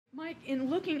Mike, in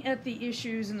looking at the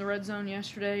issues in the red zone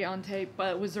yesterday on tape,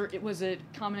 was it a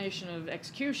combination of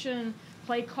execution,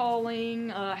 play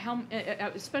calling,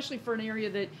 especially for an area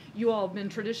that you all have been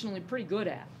traditionally pretty good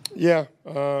at? Yeah,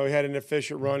 we had an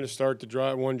efficient run to start the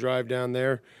drive, one drive down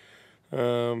there.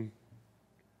 Ryan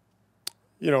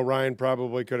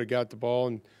probably could have got the ball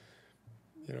and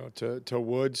to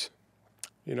Woods.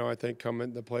 I think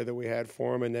coming the play that we had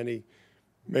for him, and then he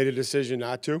made a decision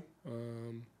not to.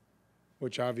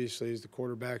 Which obviously is the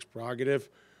quarterback's prerogative,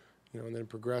 and then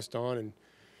progressed on and,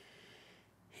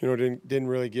 didn't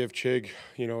really give Chig,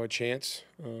 a chance.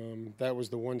 That was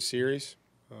the one series.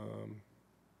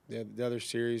 The other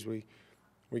series we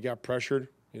got pressured,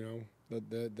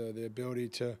 the ability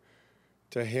to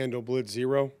handle blitz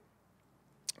zero,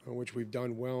 which we've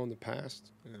done well in the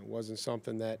past. And it wasn't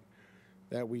something that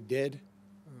we did.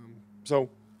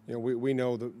 We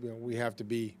know that we have to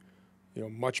be,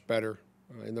 much better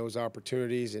in those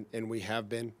opportunities, and we have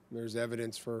been. There's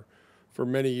evidence for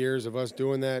many years of us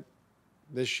doing that.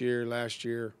 This year, last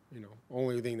year,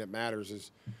 only thing that matters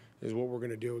is what we're going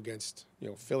to do against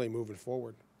Philly moving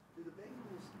forward. Did the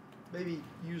Bengals maybe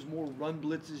use more run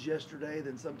blitzes yesterday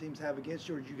than some teams have against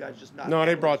you, or did you guys just not? No,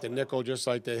 they brought the nickel just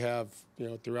like they have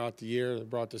throughout the year. They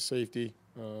brought the safety.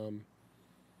 No,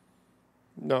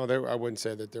 I wouldn't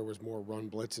say that there was more run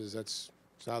blitzes. That's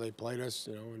how they played us,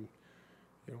 and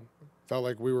felt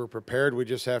like we were prepared. We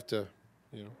just have to,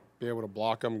 be able to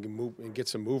block them and move and get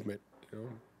some movement.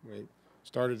 We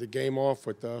started the game off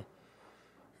with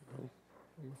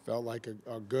felt like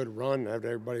a good run, had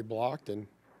everybody blocked and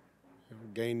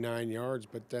gained 9 yards,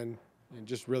 but then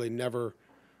just really never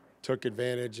took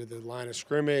advantage of the line of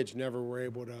scrimmage. Never were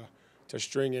able to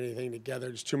string anything together.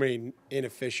 There's too many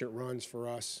inefficient runs for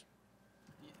us.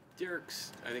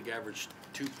 Derek's, I think, averaged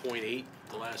 2.8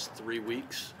 the last 3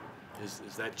 weeks.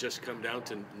 Is that just come down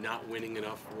to not winning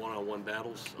enough one-on-one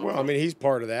battles? Well, I mean, he's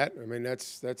part of that. I mean,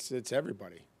 it's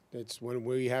everybody. It's when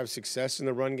we have success in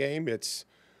the run game, it's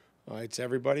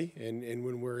everybody, and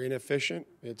when we're inefficient,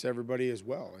 it's everybody as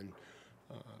well. And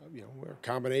where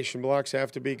combination blocks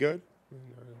have to be good,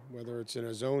 whether it's in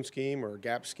a zone scheme or a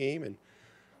gap scheme, and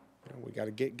we got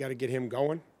to get him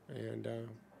going. And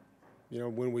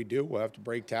when we do, we'll have to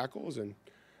break tackles and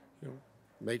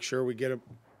make sure we get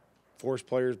force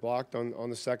players blocked on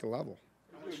the second level.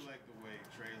 How do you like the way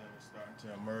Traylon is starting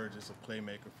to emerge as a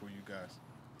playmaker for you guys?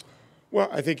 Well,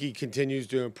 I think he continues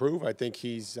to improve. I think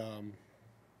he's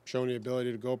shown the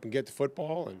ability to go up and get the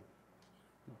football, and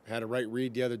had a right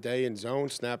read the other day in zone,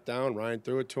 snapped down, Ryan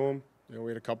threw it to him. We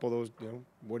had a couple of those.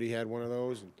 Woody had one of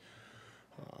those, and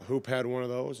Hoop had one of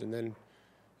those, and then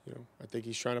I think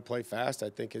he's trying to play fast. I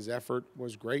think his effort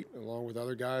was great, along with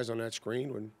other guys on that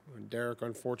screen. When Derek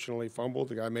unfortunately fumbled,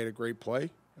 the guy made a great play.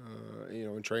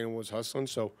 And Traylon was hustling.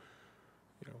 So,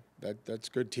 that's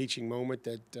a good teaching moment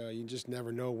that you just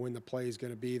never know when the play is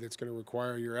going to be that's going to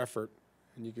require your effort.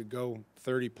 And you could go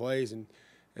 30 plays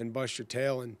and bust your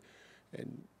tail and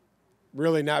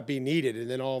really not be needed. And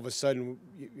then all of a sudden,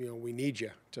 we need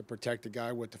you to protect the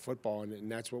guy with the football. And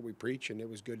that's what we preach. And it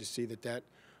was good to see that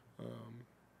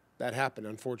happened.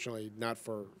 Unfortunately, not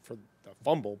for the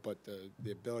fumble, but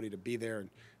the ability to be there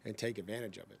and take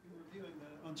advantage of it. Reviewing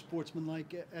the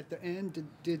unsportsmanlike at the end,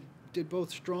 did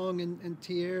both Strong and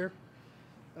Thier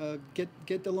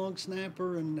get the long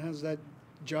snapper, and how's that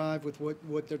jive with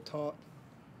what they're taught?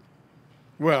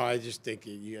 Well, I just think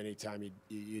anytime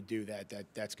you do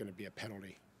that's going to be a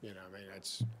penalty. I mean,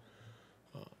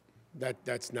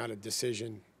 that's not a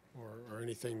decision or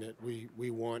anything that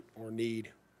we want or need.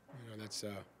 That's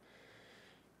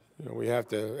we have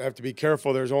to be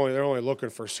careful. They're only looking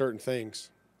for certain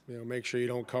things. Make sure you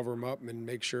don't cover them up, and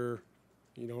make sure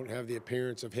you don't have the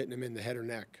appearance of hitting them in the head or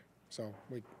neck. So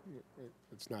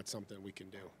it's not something we can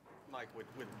do. Mike, with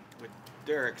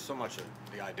Derek, so much of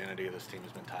the identity of this team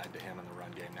has been tied to him in the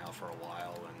run game now for a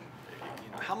while,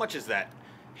 and how much is that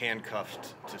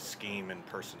handcuffed to scheme and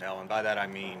personnel? And by that I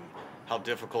mean, how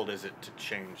difficult is it to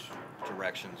change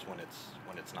directions when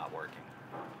it's not working?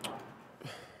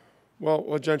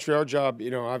 Well, Gentry, our job,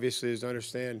 obviously is to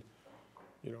understand,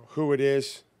 who it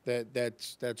is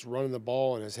that's running the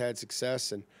ball and has had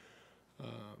success. And,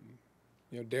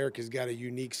 Derek has got a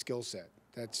unique skill set.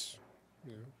 That's,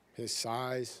 his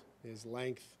size, his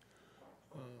length.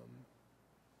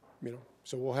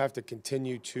 So we'll have to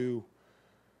continue to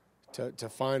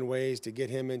find ways to get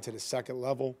him into the second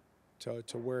level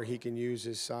to where he can use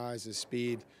his size, his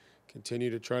speed, continue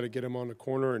to try to get him on the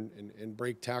corner and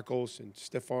break tackles and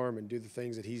stiff arm and do the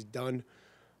things that he's done.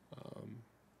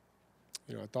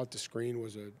 I thought the screen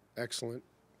was an excellent,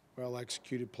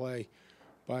 well-executed play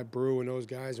by Brew and those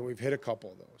guys, and we've hit a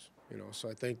couple of those. You know, so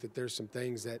I think that there's some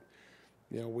things that,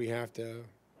 you know, we have to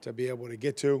be able to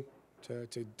get to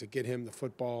get him the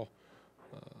football.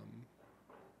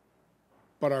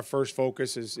 But our first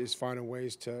focus is finding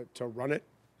ways to run it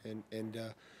and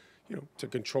you know, to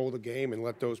control the game and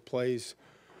let those plays,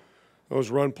 those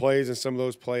run plays and some of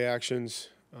those play actions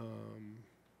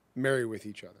marry with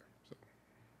each other. So.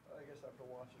 I guess after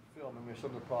watching film, I mean, some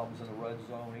of the problems in the red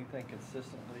zone, anything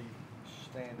consistently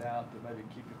stand out that maybe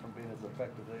keep you from being as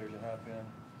effective there as you have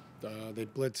been? They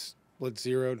blitz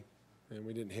zeroed, and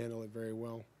we didn't handle it very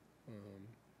well.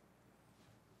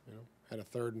 You know, had a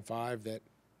 3rd and 5 that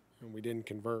we didn't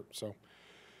convert. So,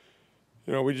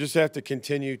 you know, we just have to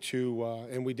continue to,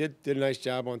 and we did a nice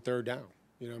job on 3rd down.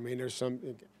 You know, I mean, there's some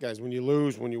guys, when you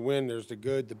lose, when you win, there's the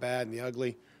good, the bad, and the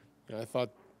ugly. And I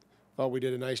thought we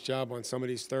did a nice job on some of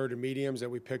these 3rd and mediums that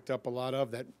we picked up a lot of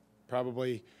that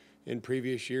probably in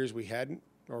previous years we hadn't,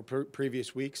 or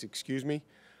previous weeks, excuse me.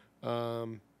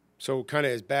 So kind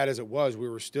of as bad as it was, we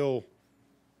were still,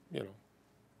 you know,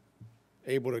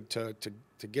 able to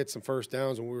get some first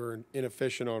downs, and we were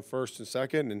inefficient on 1st and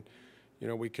 2nd, and you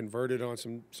know, we converted on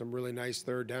some really nice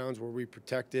 3rd downs where we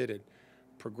protected and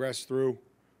progressed through.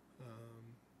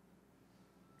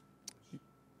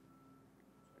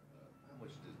 How much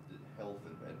did health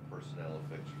and personnel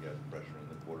affect you guys pressuring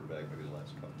the quarterback maybe the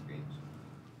last couple of games?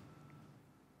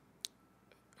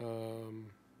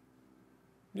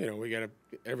 You know,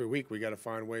 every week we got to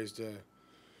find ways to,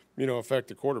 you know, affect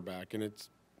the quarterback, and it's,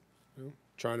 you know,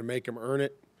 trying to make him earn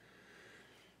it.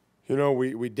 You know,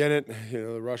 we didn't. You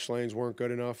know, the rush lanes weren't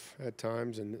good enough at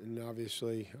times, and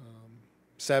obviously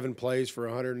 7 plays for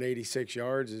 186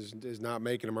 yards is not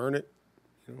making him earn it.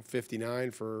 You know,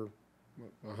 59 for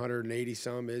 180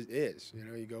 some is. You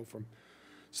know, you go from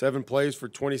 7 plays for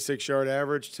 26-yard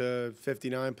average to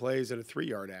 59 plays at a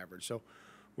 3-yard average. So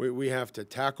we have to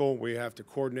tackle, we have to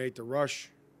coordinate the rush.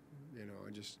 You know,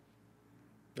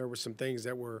 there were some things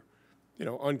that were, you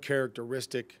know,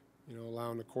 uncharacteristic. You know,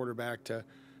 allowing the quarterback to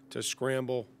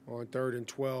scramble on 3rd and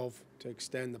 12 to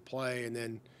extend the play and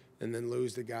then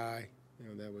lose the guy. You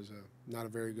know, that was not a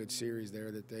very good series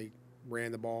there that they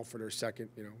ran the ball for their second.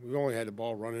 You know, we only had the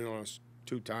ball running on us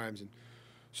 2 times, and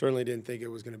certainly didn't think it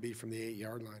was going to be from the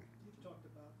 8-yard line. You've talked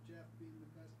about Jeff being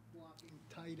the best blocking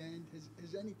tight end.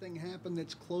 Has anything happened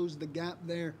that's closed the gap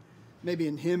there, maybe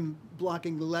in him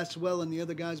blocking less well and the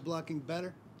other guys blocking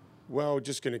better? Well,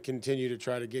 just going to continue to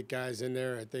try to get guys in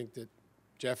there. I think that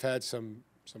Jeff had some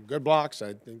good blocks.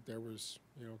 I think there was,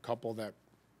 you know, a couple that,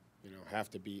 you know, have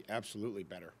to be absolutely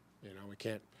better. You know, we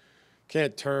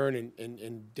can't turn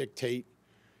and dictate,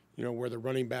 you know, where the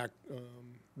running back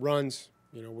runs.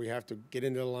 You know, we have to get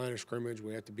into the line of scrimmage.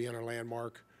 We have to be on our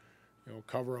landmark, you know,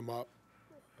 cover them up.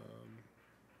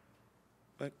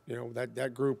 But, you know,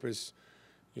 that group is,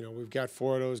 you know, we've got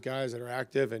 4 of those guys that are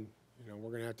active, and, you know, we're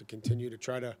going to have to continue to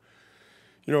try to,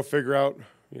 you know, figure out,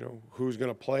 you know, who's going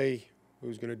to play,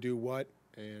 who's going to do what,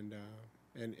 and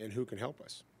who can help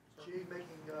us.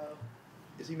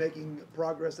 Is he making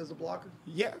progress as a blocker?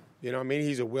 Yeah, you know, I mean,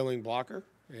 he's a willing blocker,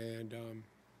 and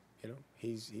you know,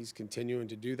 he's continuing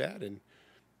to do that, and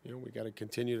you know, we got to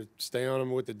continue to stay on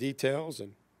him with the details,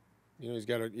 and you know,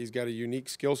 he's got a unique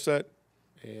skill set,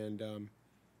 and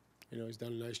you know, he's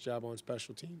done a nice job on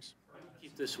special teams.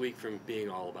 Keep this week from being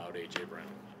all about A.J. Brown.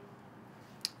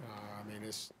 I mean,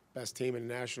 it's best team in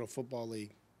the National Football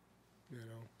League. You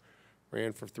know,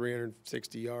 ran for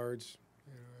 360 yards.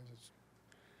 You know,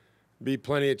 be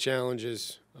plenty of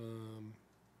challenges.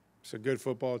 It's a good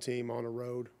football team on the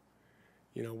road.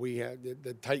 You know, we had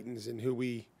the Titans and who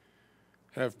we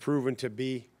have proven to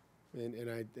be,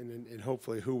 and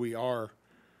hopefully who we are.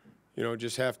 You know,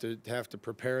 just have to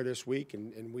prepare this week,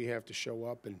 and we have to show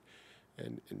up and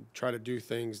try to do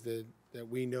things that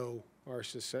we know are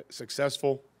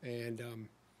successful, and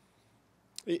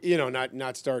you know,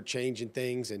 not start changing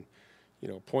things and, you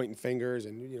know, pointing fingers,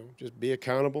 and, you know, just be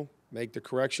accountable, make the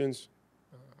corrections,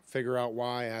 figure out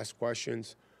why, ask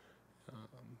questions,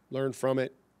 learn from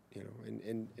it, you know,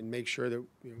 and make sure that,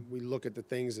 you know, we look at the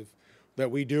things that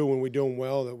we do when we do them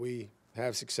well, that we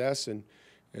have success, and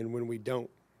when we don't.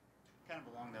 Kind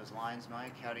of along those lines,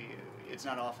 Mike, it's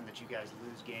not often that you guys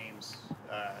lose games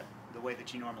the way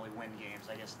that you normally win games,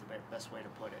 I guess is the best way to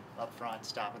put it. Up front,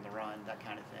 stopping the run, that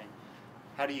kind of thing.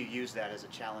 How do you use that as a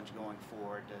challenge going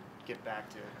forward to get back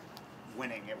to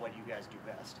winning at what you guys do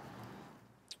best?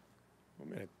 I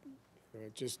mean,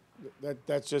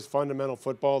 that's just fundamental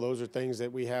football. Those are things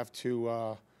that we have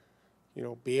to, you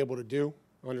know, be able to do.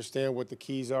 Understand what the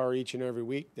keys are each and every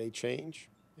week. They change,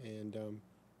 and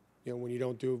you know, when you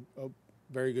don't do a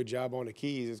very good job on the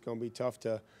keys, it's going to be tough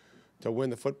to win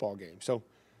the football game. So,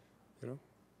 you know,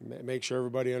 make sure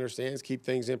everybody understands, keep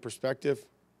things in perspective.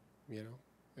 You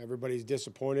know, everybody's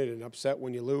disappointed and upset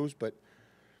when you lose, but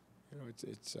you know,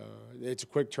 it's a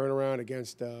quick turnaround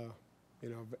against you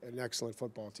know, an excellent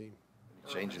football team.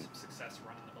 Changing some success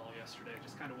running the ball yesterday.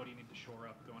 Just kind of what do you need to shore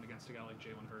up going against a guy like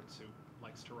Jalen Hurts who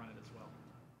likes to run it as well?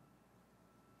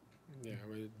 Yeah,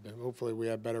 hopefully we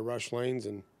have better rush lanes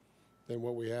than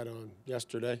what we had on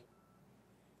yesterday.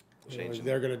 You know,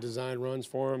 they're going to design runs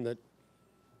for them that,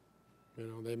 you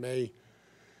know, they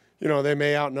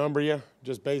may outnumber you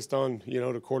just based on, you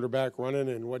know, the quarterback running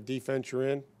and what defense you're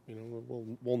in. You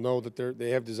know, we'll know that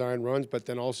they have designed runs, but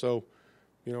then also,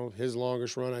 you know, his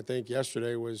longest run I think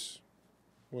yesterday was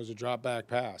a drop back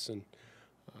pass, and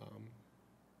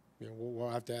you know, we'll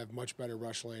have to have much better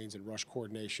rush lanes and rush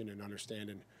coordination and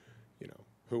understanding, you know,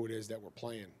 who it is that we're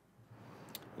playing.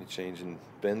 Any change in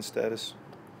Ben's status?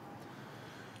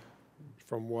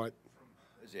 From what?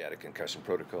 Is he out of concussion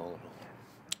protocol?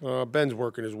 Ben's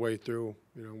working his way through.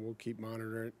 You know, we'll keep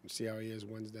monitoring it and see how he is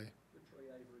Wednesday. What did Trey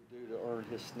Avery do to earn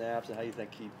his snaps, and how you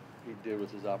think he did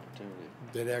with his opportunity?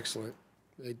 Did excellent.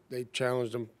 They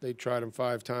challenged him. They tried him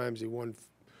 5 times. He won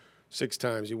 6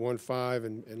 times. He won 5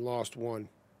 and lost 1.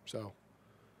 So,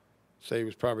 say he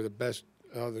was probably the best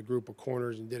of the group of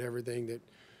corners and did everything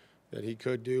that he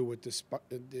could do with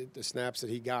the snaps that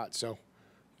he got. So,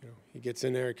 you know, he gets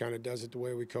in there, kind of does it the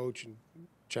way we coach and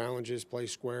challenges,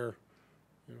 plays square.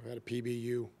 You know, had a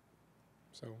PBU.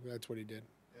 So that's what he did.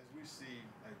 As we see,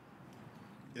 like,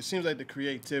 it seems like the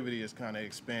creativity is kind of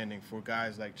expanding for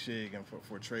guys like Shig and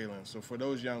for Traylon. So for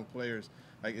those young players,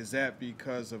 like, is that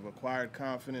because of acquired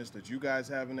confidence that you guys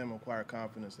have in them, acquired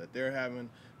confidence that they're having,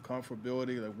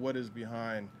 comfortability? Like, what is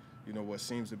behind, you know, what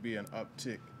seems to be an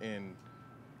uptick in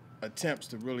attempts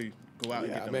to really go out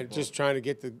and get them the ball? Just trying to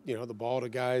get the ball to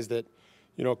guys that,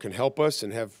 you know, can help us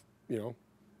and have, you know,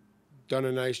 done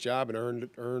a nice job and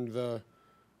earned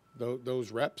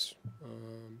those reps.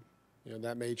 You know,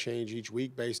 that may change each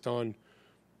week based on,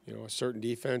 you know, a certain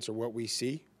defense or what we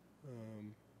see.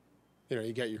 You know,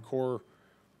 you got your core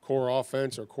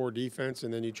offense or core defense,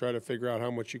 and then you try to figure out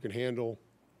how much you can handle,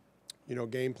 you know,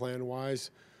 game plan wise,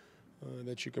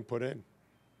 that you can put in. As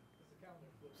the calendar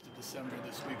flips to December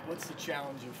this week, what's the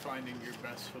challenge of finding your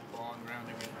best football and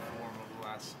rounding in form over the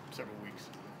last several weeks?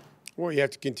 Well, you have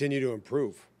to continue to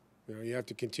improve. You know, you have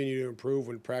to continue to improve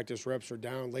when practice reps are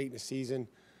down late in the season.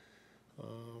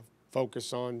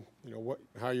 Focus on, you know,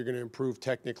 how you're going to improve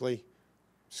technically,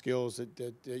 skills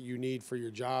that you need for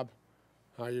your job,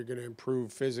 how you're going to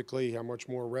improve physically, how much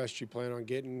more rest you plan on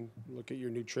getting. Look at your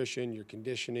nutrition, your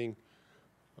conditioning,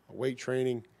 weight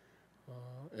training,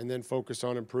 and then focus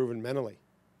on improving mentally.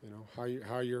 You know,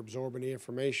 how you're absorbing the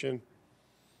information,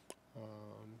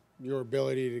 your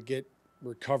ability to get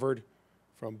recovered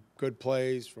from good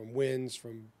plays, from wins,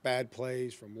 from bad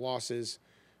plays, from losses.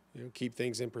 You know, keep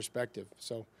things in perspective.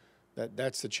 So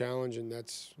that's the challenge, and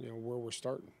that's, you know, where we're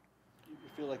starting. You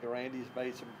feel like Randy's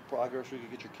made some progress? We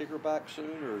could get your kicker back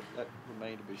soon, or that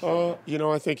remain to be seen? You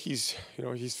know, I think he's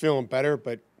feeling better,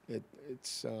 but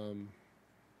it's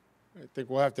I think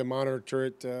we'll have to monitor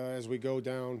it as we go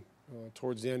down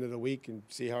towards the end of the week and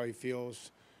see how he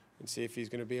feels, and see if he's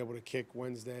going to be able to kick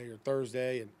Wednesday or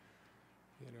Thursday. And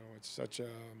you know, it's such a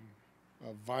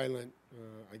violent,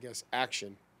 I guess,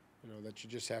 action. You know, that you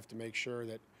just have to make sure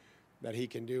that he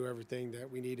can do everything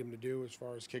that we need him to do as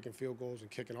far as kicking field goals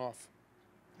and kicking off.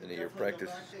 Any of your practice?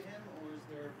 Come back to him, or is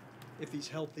there, if he's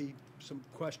healthy, some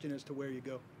question as to where you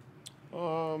go?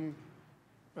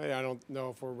 I don't know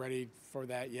if we're ready for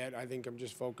that yet. I think I'm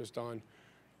just focused on,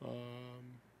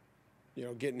 you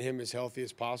know, getting him as healthy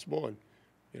as possible. And,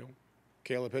 you know,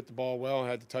 Caleb hit the ball well,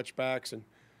 had the touchbacks, and,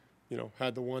 you know,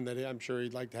 had the one that I'm sure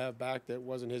he'd like to have back that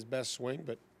wasn't his best swing.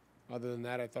 But other than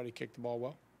that, I thought he kicked the ball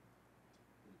well.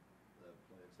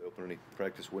 Plans to open any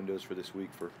practice windows for this week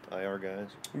for IR guys?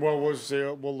 Well, we'll see.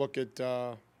 We'll look at,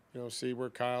 you know, see where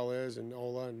Kyle is and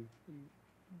Ola and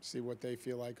see what they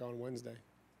feel like on Wednesday.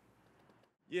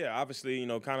 Yeah, obviously, you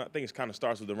know, I think it kind of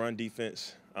starts with the run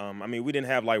defense. I mean, we didn't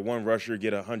have like one rusher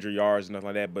get 100 yards and nothing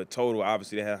like that, but total,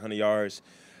 obviously, they had 100 yards.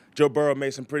 Joe Burrow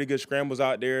made some pretty good scrambles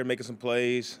out there, making some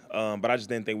plays, but I just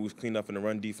didn't think we was clean up in the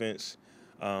run defense.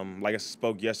 Like I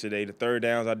spoke yesterday, the third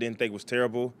downs I didn't think was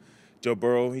terrible. Joe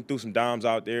Burrow, he threw some dimes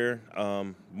out there.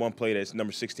 One play that's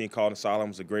number 16 called asylum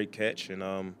was a great catch.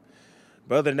 And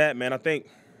but other than that, man, I think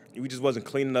we just wasn't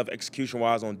clean enough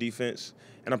execution-wise on defense.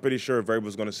 And I'm pretty sure Vrabel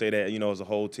was going to say that, you know, as a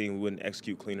whole team, we wouldn't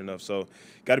execute clean enough. So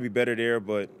got to be better there,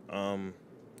 but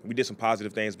we did some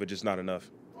positive things, but just not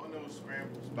enough. On those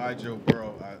scrambles by Joe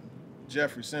Burrow,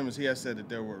 Jeffrey Simmons, he has said that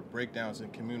there were breakdowns in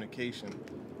communication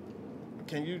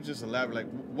can you just elaborate? Like,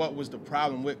 what was the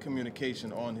problem with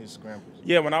communication on his scrambles?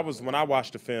 Yeah, when I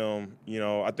watched the film,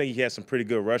 I think he had some pretty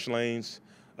good rush lanes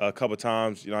a couple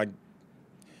times. Like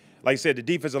I said, the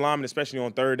defensive linemen, especially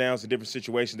on third downs in different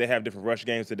situations, they have different rush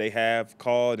games that they have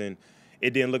called, and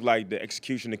it didn't look like the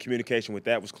execution, the communication with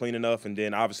that was clean enough. And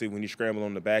then obviously when you scramble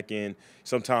on the back end,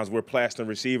 sometimes we're plastering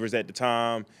receivers at the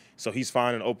time, so he's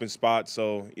finding open spots.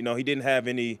 So, he didn't have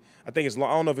any, I think I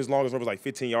don't know if his longest run was like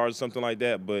 15 yards or something like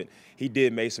that, but he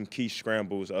did make some key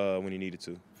scrambles when he needed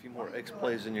to. A few more X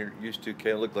plays than you're used to.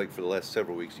 It looked like for the last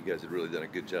several weeks you guys had really done a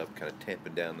good job kind of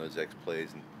tamping down those X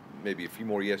plays, and maybe a few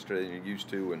more yesterday than you're used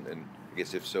to, and I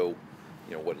guess if so,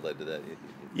 what led to that?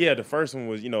 Yeah, the first one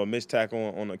was, a missed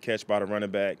tackle on a catch by the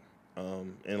running back.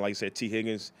 And like I said, T.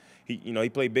 Higgins, he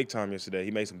played big time yesterday.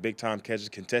 He made some big time catches,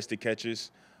 contested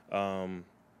catches. And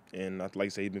like I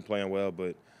said, he's been playing well.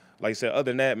 But like I said,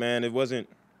 other than that, man, it wasn't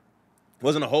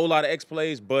a whole lot of X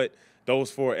plays, but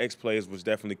those 4 X plays was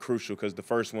definitely crucial because the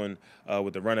first one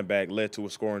with the running back led to a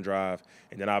scoring drive.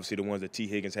 And then obviously the ones that T.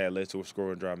 Higgins had led to a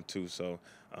scoring drive too. So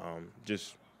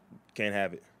just can't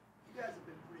have it. You guys have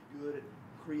been pretty good at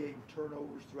creating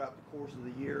turnovers throughout the course of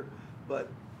the year, but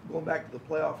going back to the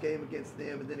playoff game against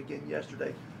them and then again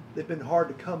yesterday, they've been hard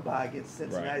to come by against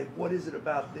Cincinnati. Right. What is it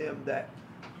about them that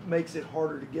makes it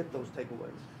harder to get those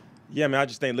takeaways? Yeah, I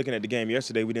just think looking at the game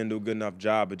yesterday, we didn't do a good enough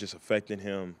job of just affecting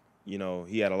him.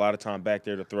 He had a lot of time back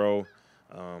there to throw.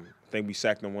 I think we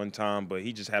sacked him one time, but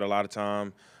he just had a lot of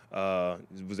time,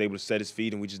 was able to set his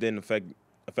feet, and we just didn't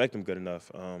affect him good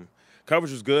enough.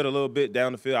 Coverage was good a little bit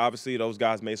down the field. Obviously, those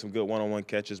guys made some good one-on-one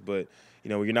catches, but,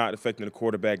 when you're not affecting the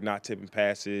quarterback, not tipping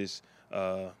passes,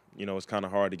 it's kind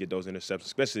of hard to get those interceptions,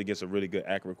 especially against a really good,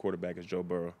 accurate quarterback as Joe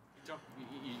Burrow.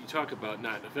 You talk about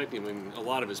not affecting him. A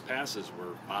lot of his passes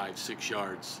were 5-6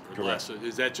 yards or Correct. less.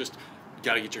 Is that just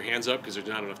got to get your hands up because there's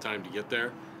not enough time to get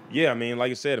there? Yeah,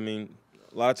 like I said, a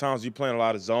lot of times you're playing a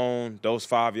lot of zone. Those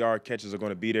 5-yard catches are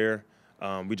going to be there.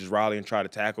 We just rally and try to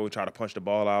tackle, try to punch the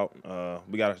ball out.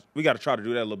 We gotta try to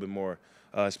do that a little bit more,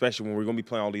 especially when we're going to be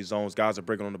playing all these zones. Guys are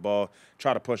breaking on the ball,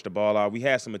 try to punch the ball out. We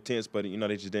had some attempts, but,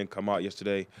 they just didn't come out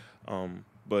yesterday.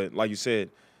 But like you said,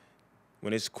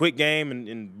 when it's a quick game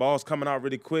and balls coming out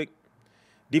really quick,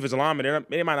 defensive linemen,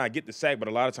 they might not get the sack, but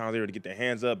a lot of times they're able to get their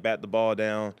hands up, bat the ball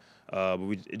down. But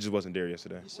it just wasn't there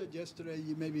yesterday. You said yesterday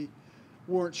you maybe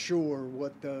weren't sure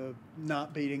what the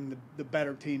not beating the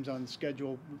better teams on the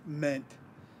schedule meant.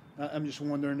 I'm just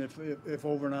wondering if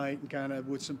overnight and kind of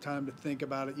with some time to think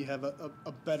about it, you have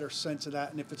a better sense of that,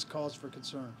 and if it's cause for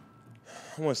concern.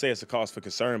 I wouldn't say it's a cause for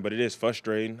concern, but it is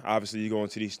frustrating. Obviously, you go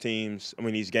into these games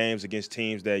against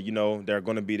teams that, they're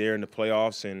going to be there in the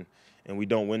playoffs, and we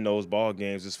don't win those ball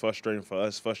games. It's frustrating for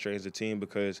us, frustrating as a team,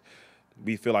 because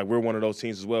we feel like we're one of those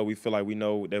teams as well. We feel like we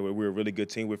know that we're a really good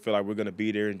team. We feel like we're going to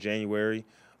be there in January.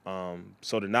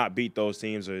 So to not beat those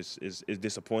teams is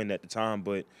disappointing at the time.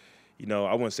 But,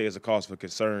 I wouldn't say it's a cause for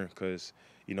concern because,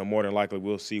 more than likely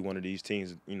we'll see one of these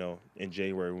teams, in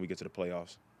January when we get to the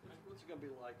playoffs. What's it going to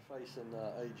be like facing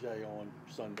AJ on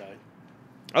Sunday?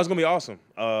 It's going to be awesome.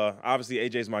 Obviously,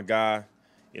 AJ's my guy.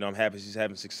 I'm happy he's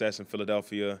having success in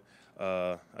Philadelphia.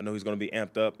 I know he's going to be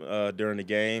amped up during the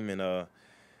game, and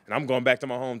I'm going back to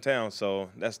my hometown, so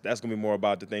that's going to be more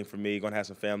about the thing for me. Going to have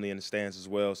some family in the stands as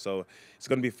well, so it's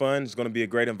going to be fun. It's going to be a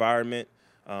great environment.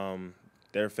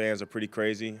 Their fans are pretty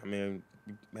crazy. We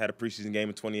had a preseason game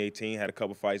in 2018, had a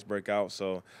couple fights break out,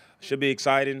 so should be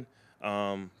exciting.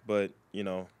 But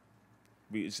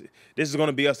this is going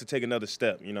to be us to take another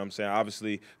step. You know what I'm saying?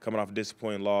 Obviously, coming off a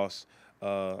disappointing loss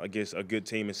against a good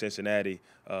team in Cincinnati,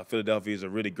 Philadelphia is a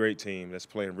really great team that's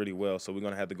playing really well, so we're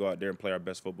going to have to go out there and play our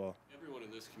best football. Everyone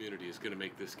in this community is going to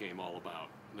make this game all about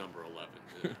number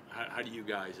 11. How do you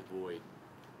guys avoid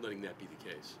letting that be the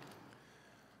case?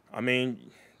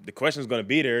 The question's going to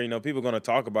be there. People are going to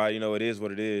talk about it. It is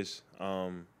what it is.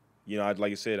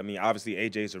 Like I said, obviously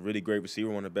AJ's a really great receiver,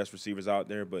 one of the best receivers out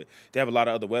there, but they have a lot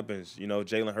of other weapons.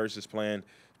 Jalen Hurts is playing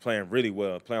really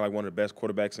well, playing like one of the best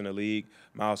quarterbacks in the league,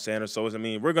 Miles Sanders. So,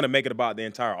 we're going to make it about the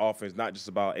entire offense, not just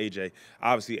about AJ.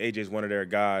 Obviously, AJ's one of their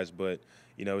guys, but,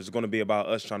 it's going to be about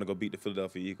us trying to go beat the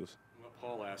Philadelphia Eagles. Well,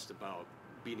 Paul asked about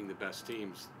beating the best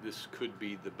teams. This could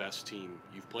be the best team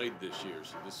you've played this year,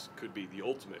 so this could be the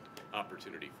ultimate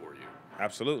opportunity for you.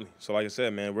 Absolutely. So, like I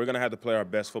said, man, we're going to have to play our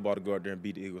best football to go out there and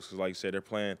beat the Eagles because, like you said, they're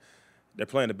playing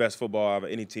the best football out of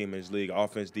any team in this league,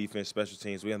 offense, defense, special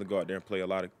teams. We have to go out there and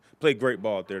play great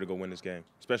ball out there to go win this game,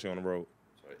 especially on the road.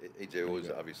 AJ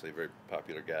was obviously a very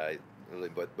popular guy, really,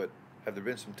 but have there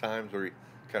been some times where he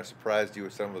kind of surprised you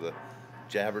with some of the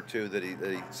jab or two that he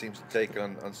seems to take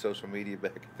on social media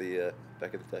back at the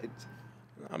Titans?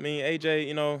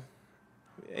 AJ,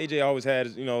 AJ always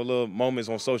had, little moments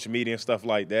on social media and stuff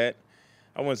like that.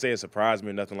 I wouldn't say it surprised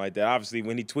me or nothing like that. Obviously,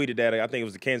 when he tweeted that, I think it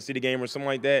was the Kansas City game or something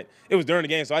like that. It was during the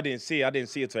game, so I didn't see it. I didn't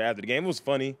see it till after the game. It was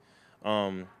funny.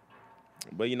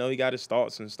 But, he got his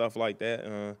thoughts and stuff like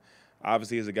that.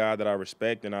 Obviously, he's a guy that I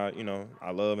respect and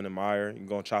I love and admire. You're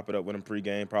going to chop it up with him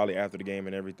pregame, probably after the game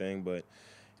and everything. But,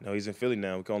 he's in Philly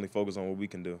now. We can only focus on what we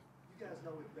can do. You guys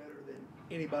know it better than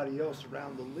anybody else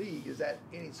around the league. Is that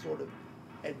any sort of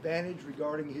advantage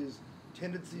regarding his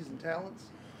tendencies and talents?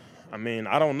 I mean,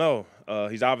 I don't know.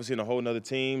 He's obviously in a whole nother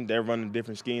team. They're running a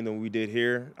different scheme than we did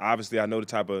here. Obviously, I know the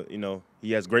type of,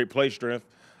 he has great play strength.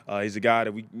 He's a guy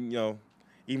that we,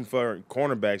 even for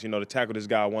cornerbacks, to tackle this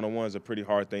guy one-on-one is a pretty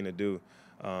hard thing to do.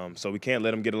 So we can't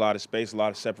let him get a lot of space, a lot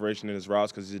of separation in his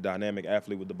routes because he's a dynamic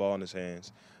athlete with the ball in his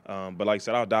hands. But like I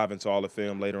said, I'll dive into all the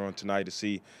film later on tonight to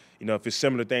see, if it's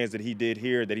similar things that he did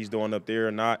here that he's doing up there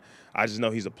or not. I just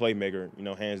know he's a playmaker,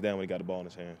 hands down when he got the ball in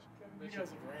his hands. You guys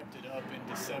have ramped it up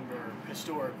in December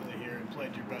historically here and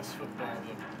played your best football.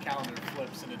 The calendar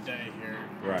flips in a day here.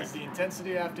 Right. Does the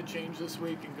intensity have to change this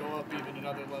week and go up even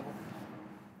another level?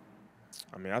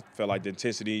 I mean, I felt like the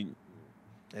intensity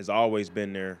has always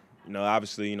been there.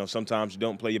 Obviously, sometimes you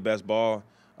don't play your best ball,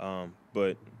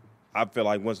 but I feel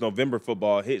like once November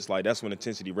football hits, like that's when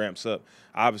intensity ramps up.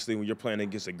 Obviously, when you're playing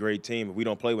against a great team, if we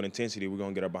don't play with intensity, we're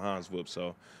going to get our behinds whooped.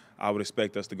 So I would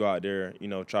expect us to go out there,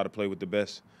 try to play with the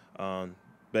best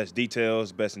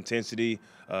details, best intensity,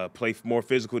 play more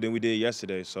physical than we did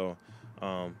yesterday. So,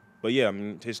 but yeah, I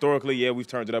mean, historically, yeah, we've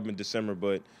turned it up in December,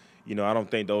 but, I don't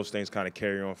think those things kind of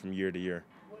carry on from year to year.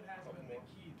 What has been the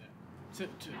key then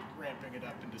to ramping it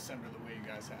up in December the way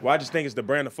you guys have? Well, I just think it's the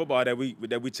brand of football that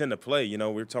we tend to play.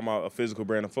 We're talking about a physical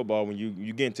brand of football. When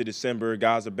you get into December,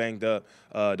 guys are banged up.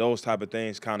 Those type of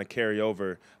things kind of carry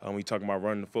over. When you talking about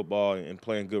running the football and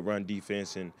playing good run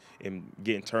defense and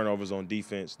getting turnovers on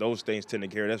defense, those things tend to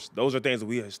carry. Those are things that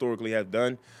we historically have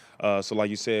done. So like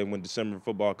you said, when December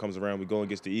football comes around, we go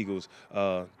against the Eagles.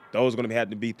 Those are going to have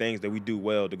to be things that we do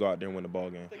well to go out there and win the ball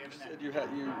game. I think you said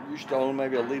you used to own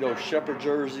maybe a Lido Shepherd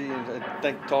jersey, and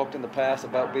I talked in the past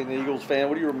about being an Eagles fan.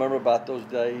 What do you remember about those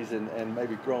days and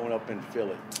maybe growing up in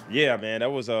Philly? Yeah, man, that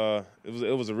was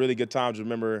it was a really good time to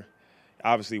remember.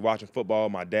 Obviously, watching football,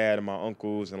 my dad and my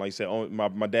uncles, and like you said,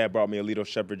 my dad brought me a Lido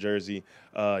Shepherd jersey.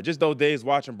 Just those days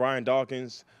watching Brian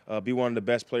Dawkins be one of the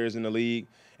best players in the league,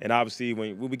 and obviously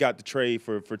when we got the trade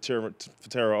for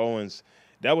Terrell Owens,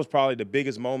 that was probably the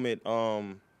biggest moment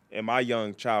in my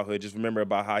young childhood. Just remember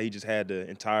about how he just had the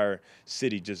entire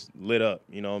city just lit up.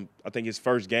 I think his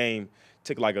first game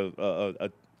took like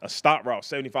a stop route,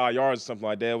 75 yards or something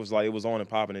like that. It was on and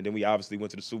popping. And then we obviously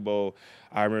went to the Super Bowl.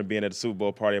 I remember being at the Super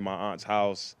Bowl party at my aunt's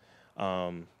house.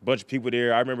 Bunch of people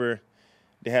there. I remember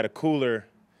they had a cooler,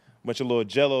 bunch of little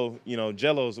Jello,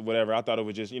 Jellos or whatever. I thought it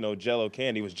was just, Jello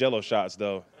candy. It was Jello shots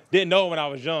though. Didn't know when I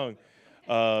was young.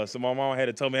 So my mom had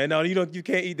to tell me, no, you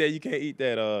can't eat that. You can't eat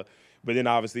that. But then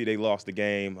obviously they lost the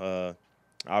game,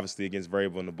 obviously against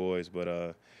Vrabel and the boys. But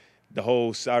I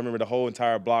remember the whole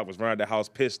entire block was running the house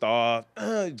pissed off,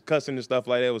 cussing and stuff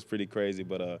like that. It was pretty crazy.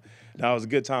 But that was a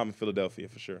good time in Philadelphia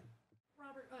for sure.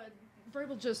 Robert,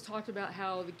 Vrabel just talked about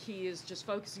how the key is just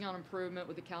focusing on improvement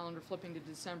with the calendar flipping to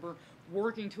December,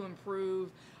 working to improve,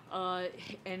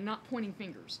 and not pointing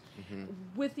fingers. Mm-hmm.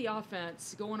 With the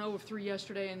offense, going 0-3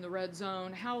 yesterday in the red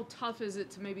zone, how tough is it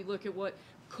to maybe look at what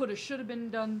could have, should have been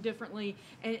done differently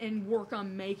and work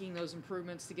on making those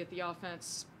improvements to get the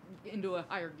offense into a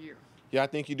higher gear? Yeah, I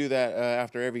think you do that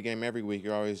after every game, every week.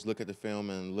 You always look at the film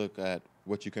and look at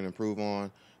what you can improve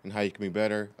on and how you can be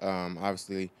better.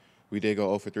 Obviously, we did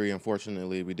go 0-3.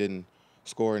 Unfortunately, we didn't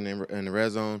score in the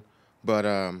red zone. But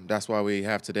that's why we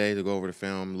have today to go over the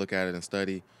film, look at it and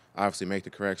study, obviously make the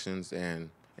corrections and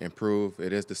improve.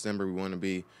 It is December. We want to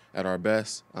be at our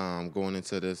best going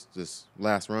into this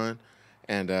last run.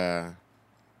 And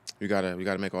we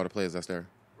gotta make all the plays that's there.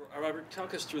 Robert,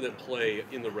 talk us through that play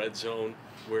in the red zone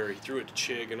where he threw it to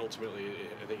Chig and ultimately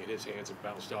I think in his hands it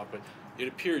bounced off. But it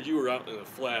appeared you were out in the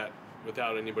flat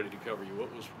without anybody to cover you.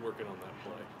 What was working on that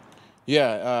play?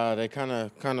 Yeah, they kind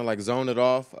of like zoned it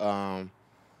off.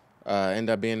 Ended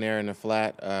up being there in the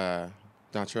flat.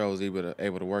 Dontrell was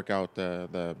able to work out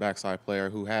the backside player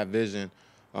who had vision,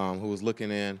 who was looking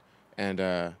in, and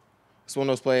it's one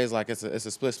of those plays like it's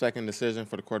a split-second decision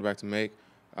for the quarterback to make.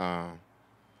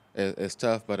 It's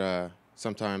tough, but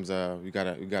sometimes you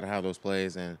gotta have those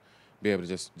plays and be able to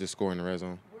just score in the red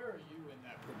zone. Where are you in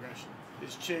that progression?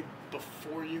 Is Chig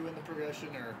before you in the progression,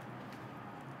 or?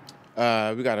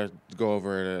 We gotta go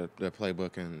over the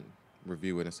playbook and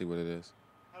review it and see what it is.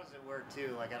 How does it work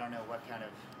too? Like I don't know what kind of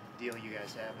deal you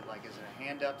guys have? Like, is it a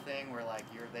hand-up thing where, like,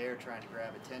 you're there trying to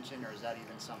grab attention, or is that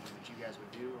even something that you guys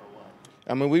would do, or what?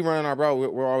 I mean, we run our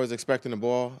route. We're always expecting the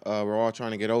ball. We're all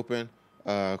trying to get open.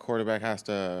 Quarterback has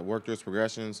to work through his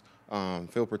progressions,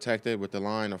 feel protected with the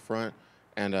line up front,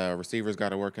 and receivers got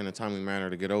to work in a timely manner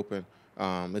to get open.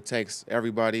 It takes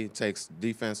everybody. It takes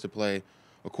defense to play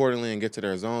accordingly and get to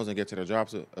their zones and get to their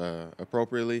drops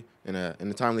appropriately in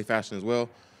a timely fashion as well.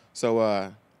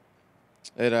 So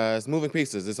it's moving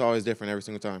pieces. It's always different every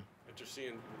single time. After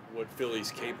seeing what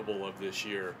Philly's capable of this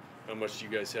year, how much do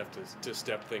you guys have to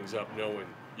step things up, knowing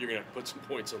you're going to put some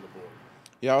points on the board?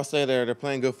 Yeah, I would say they're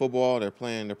playing good football. They're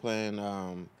playing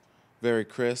very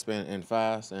crisp and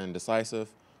fast and decisive.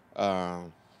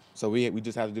 So we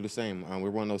just have to do the same.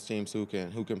 We're one of those teams who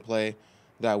can play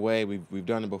that way. We've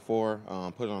done it before.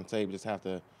 Put it on tape. We just have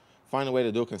to find a way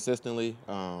to do it consistently.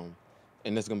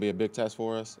 And this is going to be a big test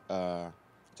for us to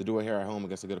do it here at home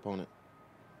against a good opponent.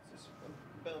 Is this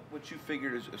about what you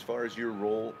figured as far as your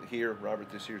role here,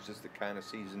 Robert, this year? Is this the kind of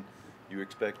season you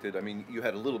expected? I mean, you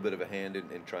had a little bit of a hand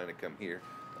in trying to come here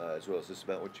as well. Is this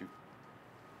about what you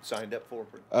signed up for?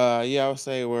 Yeah, I would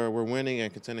say we're winning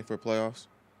and contending for playoffs.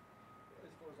 As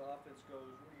far as offense goes,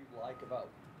 what do you like about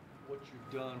what you've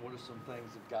done? What are some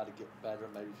things that got to get better?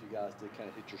 Maybe if you guys did kind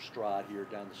of hit your stride here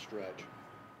down the stretch.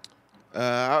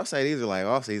 I would say these are like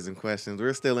off-season questions.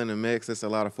 We're still in the mix. There's a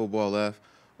lot of football left.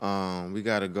 We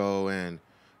got to go and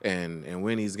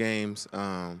win these games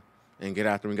and get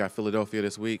after them. We got Philadelphia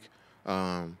this week.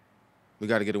 We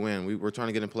got to get a win. We're trying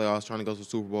to get in playoffs, trying to go to the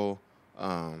Super Bowl.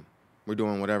 We're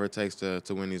doing whatever it takes to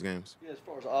win these games. Yeah, as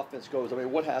far as offense goes, I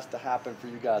mean, what has to happen for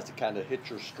you guys to kind of hit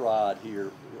your stride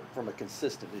here from a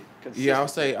consistency? Yeah, I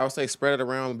would say spread it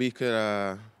around. We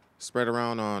could spread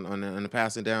around on the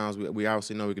passing downs. We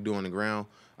obviously know we could do on the ground.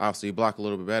 Obviously, block a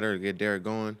little bit better to get Derek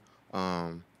going.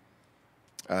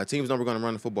 Teams know we're going to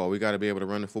run the football. We got to be able to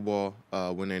run the football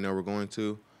when they know we're going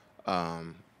to.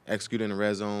 Execute in the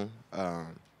red zone,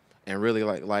 and really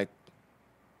like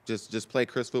just play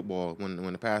crisp football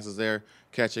when the pass is there.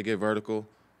 Catch it, get vertical,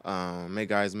 make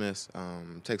guys miss.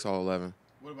 Takes all 11.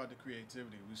 What about the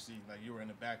creativity? We see like you were in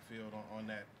the backfield on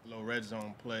that low red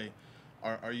zone play.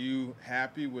 Are you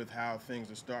happy with how things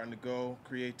are starting to go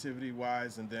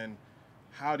creativity-wise? And then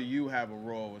how do you have a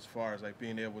role as far as like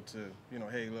being able to,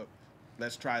 hey, look,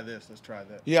 let's try this, let's try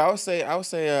that? Yeah, I would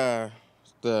say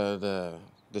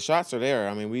the shots are there.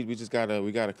 I mean, we just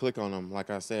gotta click on them. Like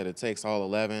I said, it takes all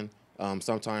 11.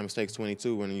 Sometimes it takes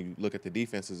 22 when you look at the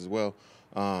defenses as well.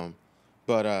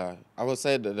 But I would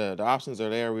say the options are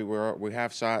there. We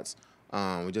have shots.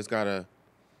 We just gotta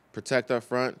protect up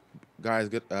front. Guys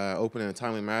get open in a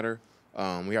timely manner.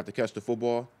 We have to catch the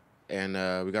football, and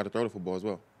we got to throw the football as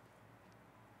well.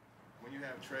 When you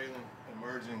have Traylon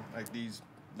emerging like these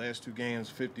last two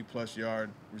games, 50-plus yard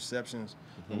receptions,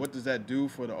 what does that do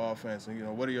for the offense?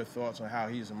 And what are your thoughts on how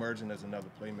he's emerging as another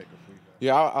playmaker for you guys?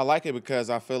 Yeah, I like it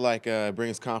because I feel like it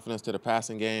brings confidence to the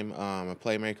passing game. A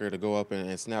playmaker to go up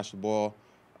and snatch the ball.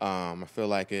 I feel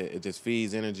like it just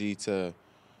feeds energy to,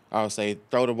 I would say,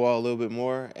 throw the ball a little bit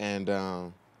more. And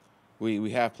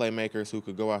we have playmakers who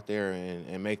could go out there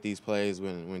and make these plays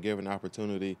when given the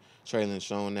opportunity. Traylon's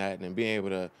shown that, and being able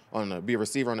to be a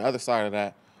receiver on the other side of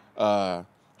that,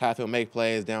 have him make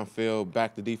plays downfield,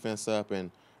 back the defense up,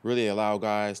 and really allow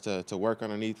guys to work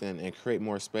underneath and create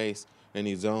more space in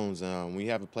these zones. We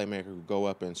have a playmaker who go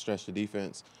up and stretch the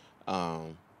defense.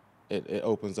 It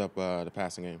opens up the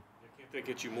passing game. Can't they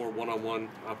get you more one-on-one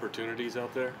opportunities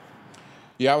out there?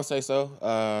 Yeah, I would say so.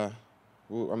 I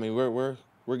mean, we're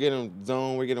getting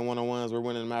zone, we're getting one-on-ones, we're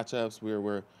winning matchups,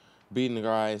 we're beating the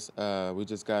guys. We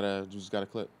just gotta click. How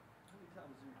many times have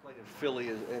you played in Philly,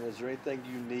 and is there anything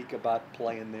unique about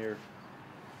playing there?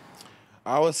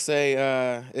 I would say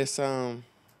it's a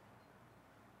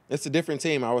different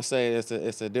team. I would say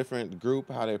it's a different group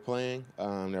how they're playing.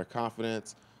 Their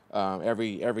confidence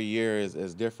every year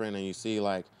is different, and you see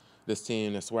like this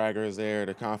team, the swagger is there,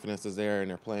 the confidence is there, and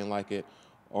they're playing like it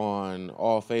on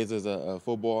all phases of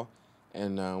football.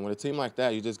 And with a team like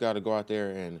that, you just got to go out there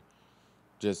and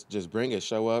just bring it,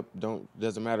 show up.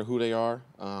 Doesn't matter who they are,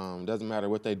 doesn't matter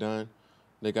what they've done.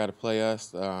 They got to play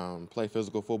us, play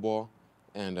physical football,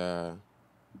 and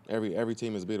every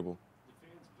team is beatable. The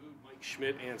fans booed Mike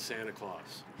Schmidt and Santa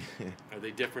Claus. Are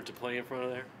they different to play in front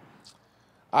of there?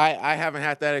 I haven't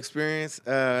had that experience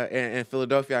in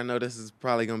Philadelphia. I know this is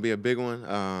probably going to be a big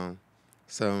one.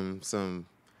 Some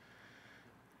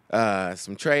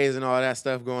trays and all that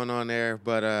stuff going on there,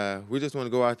 but we just want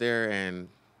to go out there and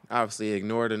obviously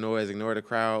ignore the noise, ignore the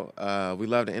crowd. We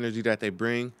love the energy that they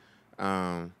bring.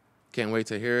 Can't wait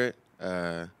to hear it.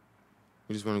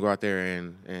 We just want to go out there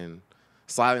and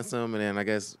silence them and then I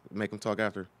guess make them talk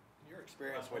after. Your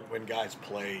experience when guys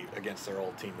play against their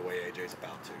old team the way AJ's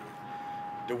about to,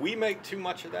 do we make too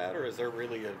much of that, or is there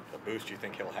really a boost you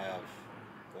think he'll have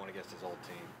going against his old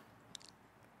team?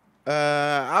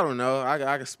 I don't know.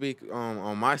 I can speak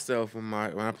on myself when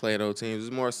I play at old teams.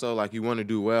 It's more so like you want to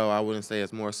do well. I wouldn't say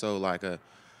it's more so like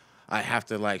I have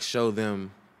to like show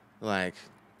them like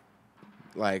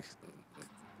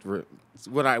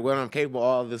what I'm capable of,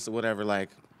 all this or whatever, like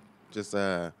just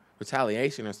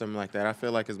retaliation or something like that. I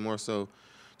feel like it's more so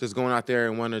just going out there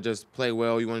and want to just play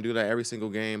well. You want to do that every single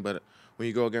game, but when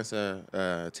you go against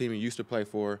a team you used to play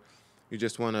for, you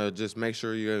just want to just make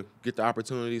sure you get the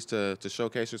opportunities to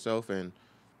showcase yourself and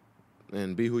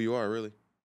be who you are, really.